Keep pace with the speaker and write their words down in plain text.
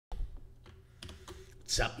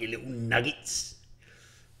What's up, you little nuggets?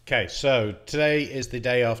 Okay, so today is the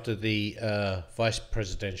day after the vice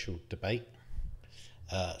presidential debate.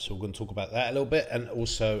 So we're going to talk about that a little bit, and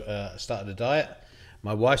also started a diet.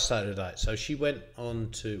 My wife started a diet, so she went on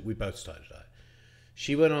to. We both started a diet.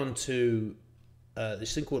 She went on to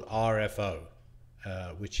this thing called RFO,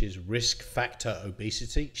 which is risk factor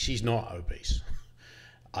obesity. She's not obese.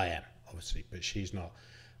 I am, obviously, but she's not.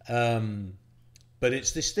 But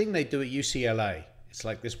it's this thing they do at UCLA. It's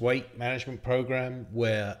like this weight management program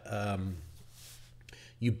where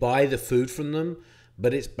you buy the food from them,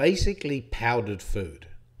 but it's basically powdered food,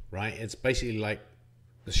 right? It's basically like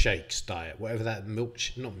the shakes diet, whatever that not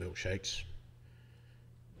milkshakes,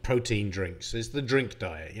 protein drinks. It's the drink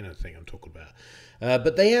diet, you know, the thing I'm talking about.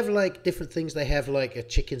 But they have like different things. They have like a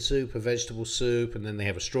chicken soup, a vegetable soup, and then they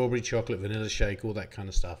have a strawberry chocolate vanilla shake, all that kind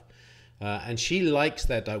of stuff. And she likes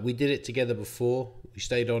that diet. We did it together before. We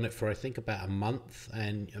stayed on it for, I think, about a month.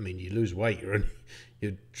 And, I mean, you lose weight.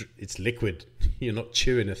 It's liquid. You're not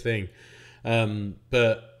chewing a thing.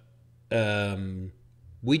 But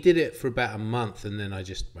we did it for about a month, and then I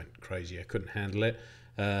just went crazy. I couldn't handle it.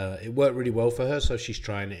 It worked really well for her, so she's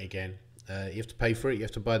trying it again. You have to pay for it. You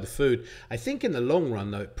have to buy the food. I think in the long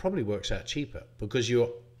run, though, it probably works out cheaper because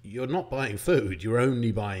you're not buying food. You're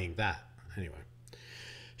only buying that. Anyway.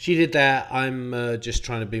 She did that. I'm just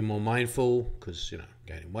trying to be more mindful because, you know,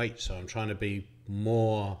 gaining weight. So I'm trying to be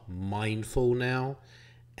more mindful now.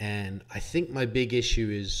 And I think my big issue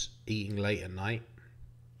is eating late at night.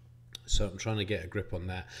 So I'm trying to get a grip on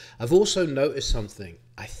that. I've also noticed something.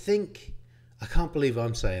 I can't believe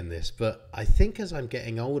I'm saying this, but I think as I'm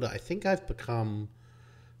getting older, I think I've become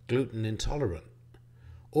gluten intolerant.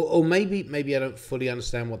 Or maybe I don't fully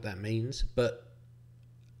understand what that means, but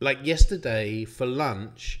like yesterday for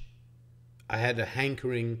lunch, I had a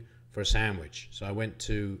hankering for a sandwich. So I went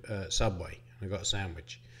to Subway and I got a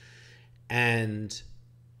sandwich. And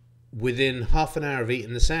within half an hour of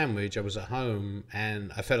eating the sandwich, I was at home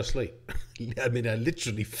and I fell asleep. I mean, I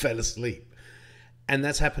literally fell asleep. And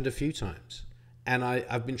that's happened a few times. And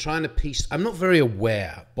I've been trying to piece. I'm not very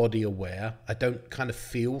aware, body aware. I don't kind of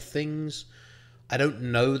feel things. I don't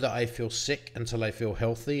know that I feel sick until I feel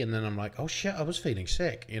healthy. And then I'm like, oh shit, I was feeling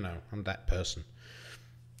sick. You know, I'm that person.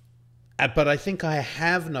 But I think I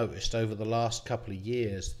have noticed over the last couple of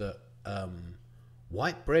years that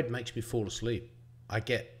white bread makes me fall asleep. I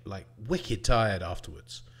get like wicked tired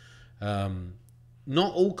afterwards. Not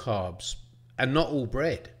all carbs and not all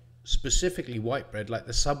bread, specifically white bread, like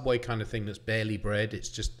the Subway kind of thing that's barely bread. It's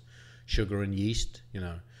just sugar and yeast, you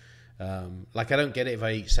know. Like I don't get it if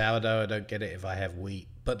I eat sourdough. I don't get it if I have wheat.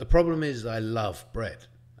 But the problem is I love bread.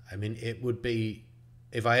 I mean, it would be,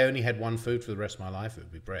 if I only had one food for the rest of my life, it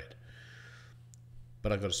would be bread.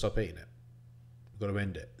 But I've got to stop eating it. I've got to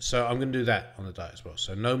end it. So I'm going to do that on the diet as well.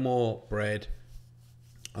 So no more bread.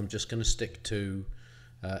 I'm just going to stick to,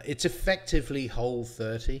 it's effectively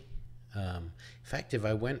Whole30. In fact, if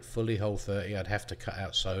I went fully Whole30, I'd have to cut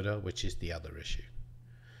out soda, which is the other issue.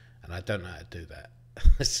 And I don't know how to do that.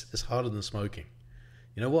 It's harder than smoking.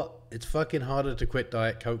 You know what? It's fucking harder to quit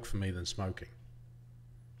Diet Coke for me than smoking.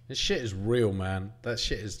 This shit is real, man. That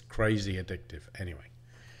shit is crazy addictive. Anyway.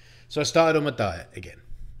 So I started on my diet again.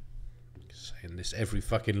 Saying this every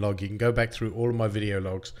fucking log. You can go back through all of my video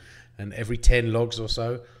logs, and every 10 logs or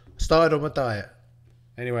so, I started on my diet.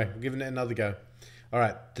 Anyway, I'm giving it another go. All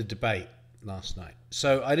right, the debate last night.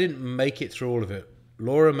 So I didn't make it through all of it.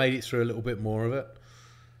 Laura made it through a little bit more of it.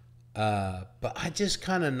 But I just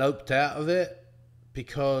kind of noped out of it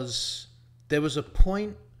because there was a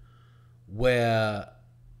point where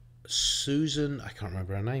Susan, I can't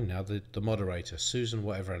remember her name now, the moderator, Susan,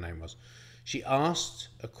 whatever her name was, she asked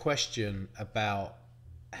a question about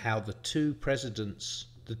how the two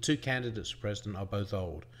candidates for president are both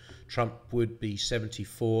old. Trump would be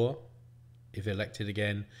 74 if elected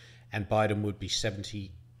again, and Biden would be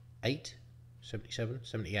 78. 77,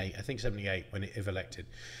 78, I think 78 if elected.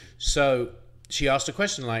 So she asked a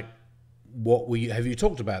question like, have you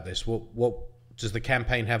talked about this? What does the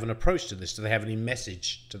campaign have an approach to this? Do they have any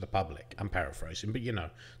message to the public? I'm paraphrasing, but you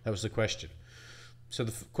know, that was the question. So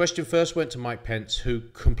the question first went to Mike Pence, who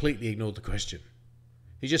completely ignored the question.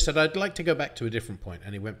 He just said, I'd like to go back to a different point.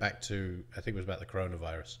 And he went back to, I think it was about the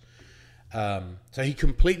coronavirus. So he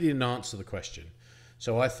completely didn't answer the question.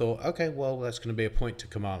 So I thought, okay, well, that's going to be a point to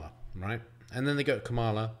Kamala, right? And then they go to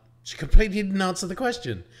Kamala. She completely didn't answer the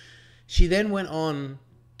question. She then went on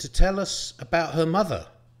to tell us about her mother,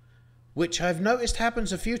 which I've noticed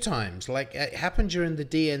happens a few times. Like it happened during the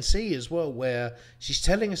DNC as well, where she's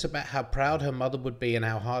telling us about how proud her mother would be and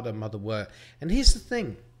how hard her mother worked. And here's the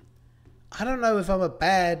thing. I don't know if I'm a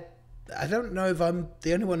bad I don't know if I'm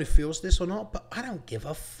the only one who feels this or not, but I don't give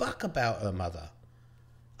a fuck about her mother.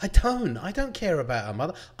 I don't care about her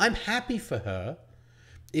mother. I'm happy for her.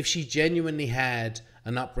 If she genuinely had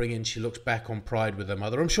an upbringing, she looks back on pride with her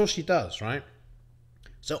mother. I'm sure she does, right?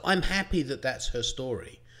 So I'm happy that that's her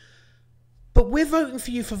story. But we're voting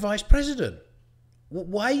for you for vice president.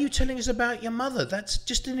 Why are you telling us about your mother? That's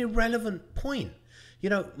just an irrelevant point. You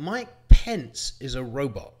know, Mike Pence is a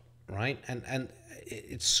robot, right? And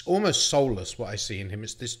it's almost soulless what I see in him.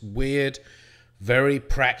 It's this weird, very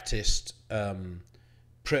practiced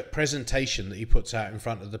presentation that he puts out in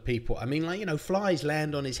front of the people. I mean, like, you know, flies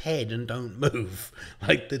land on his head and don't move.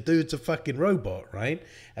 Like, the dude's a fucking robot, right?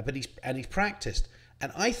 But he's practiced.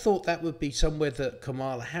 And I thought that would be somewhere that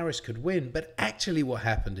Kamala Harris could win. But actually what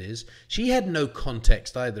happened is she had no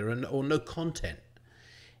context either, or no content.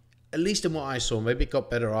 At least in what I saw. Maybe it got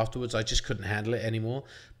better afterwards. I just couldn't handle it anymore.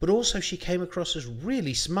 But also she came across as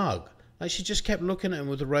really smug. Like, she just kept looking at him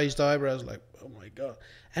with the raised eyebrows like, oh my God.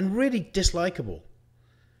 And really dislikable.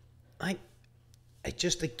 It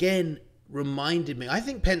just again reminded me. I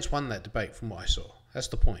think Pence won that debate from what I saw. That's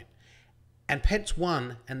the point. And Pence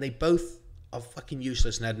won, and they both are fucking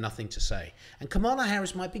useless and had nothing to say. And Kamala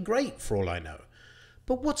Harris might be great for all I know.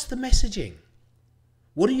 But what's the messaging?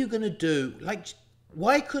 What are you going to do? Like,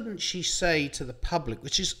 why couldn't she say to the public,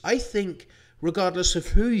 which is, I think, regardless of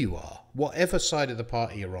who you are, whatever side of the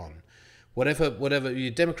party you're on, whatever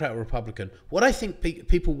you're Democrat or Republican, what I think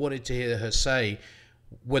people wanted to hear her say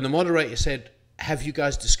when the moderator said, have you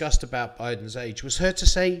guys discussed about Biden's age, was her to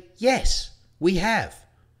say, yes, we have.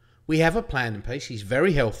 We have a plan in place. He's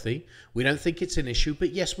very healthy. We don't think it's an issue,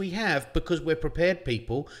 but yes, we have, because we're prepared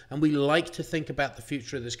people and we like to think about the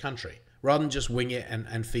future of this country rather than just wing it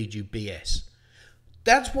and feed you BS.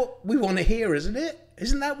 That's what we want to hear, isn't it?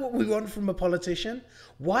 Isn't that what we want from a politician?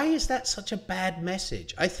 Why is that such a bad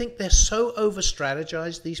message? I think they're so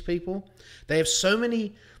over-strategized, these people. They have so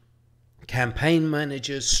many campaign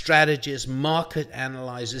managers, strategists, market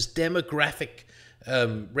analyzers, demographic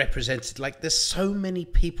represented. Like, there's so many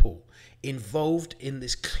people involved in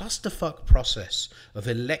this clusterfuck process of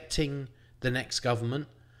electing the next government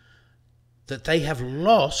that they have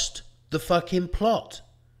lost the fucking plot.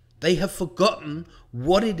 They have forgotten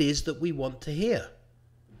what it is that we want to hear.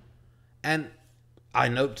 And I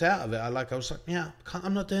noped out of it. I was like, yeah,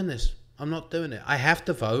 I'm not doing this. I'm not doing it. I have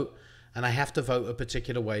to vote, and I have to vote a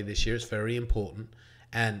particular way this year. It's very important,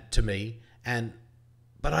 and to me,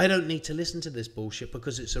 but I don't need to listen to this bullshit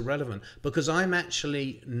because it's irrelevant. Because I'm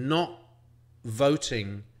actually not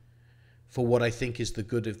voting for what I think is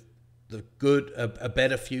a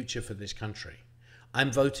better future for this country.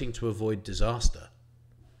 I'm voting to avoid disaster.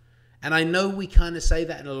 And I know we kind of say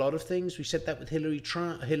that in a lot of things. We said that with Hillary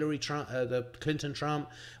Trump, the Clinton Trump.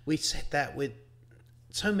 We said that with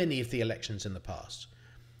so many of the elections in the past.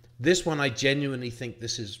 This one, I genuinely think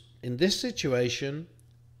this is, in this situation,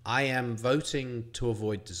 I am voting to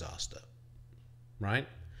avoid disaster, right?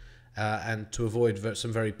 And to avoid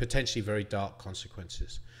some potentially very dark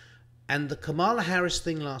consequences. And the Kamala Harris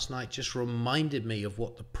thing last night just reminded me of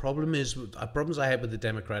what the problem is, problems I have with the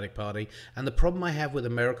Democratic Party, and the problem I have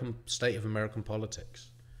with state of American politics.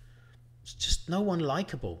 It's just no one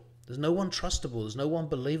likable. There's no one trustable. There's no one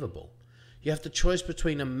believable. You have the choice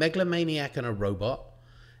between a megalomaniac and a robot,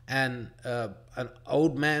 and an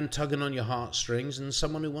old man tugging on your heartstrings, and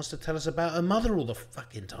someone who wants to tell us about her mother all the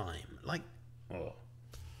fucking time. Like, oh,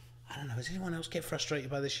 I don't know. Does anyone else get frustrated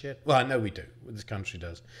by this shit? Well, I know we do. This country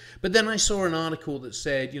does. But then I saw an article that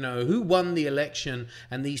said, you know, who won the election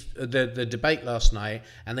and the debate last night,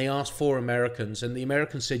 and they asked 4 Americans, and the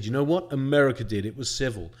Americans said, you know what? America did. It was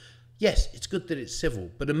civil. Yes, it's good that it's civil,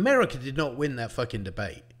 but America did not win that fucking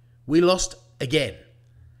debate. We lost again.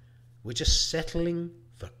 We're just settling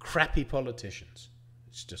for crappy politicians.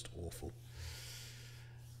 It's just awful.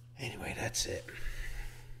 Anyway, that's it.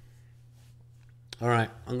 All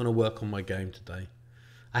right, I'm going to work on my game today.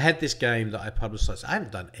 I had this game that I publicized. I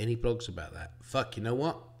haven't done any blogs about that. Fuck, you know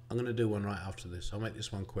what? I'm going to do one right after this. I'll make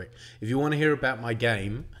this one quick. If you want to hear about my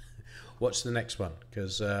game, watch the next one,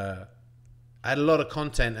 because I had a lot of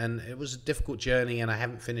content and it was a difficult journey and I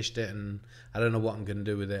haven't finished it and I don't know what I'm going to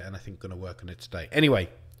do with it, and I think I'm going to work on it today. Anyway,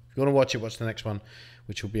 if you want to watch it, watch the next one,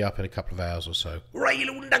 which will be up in a couple of hours or so. Right, you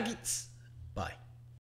little nuggets!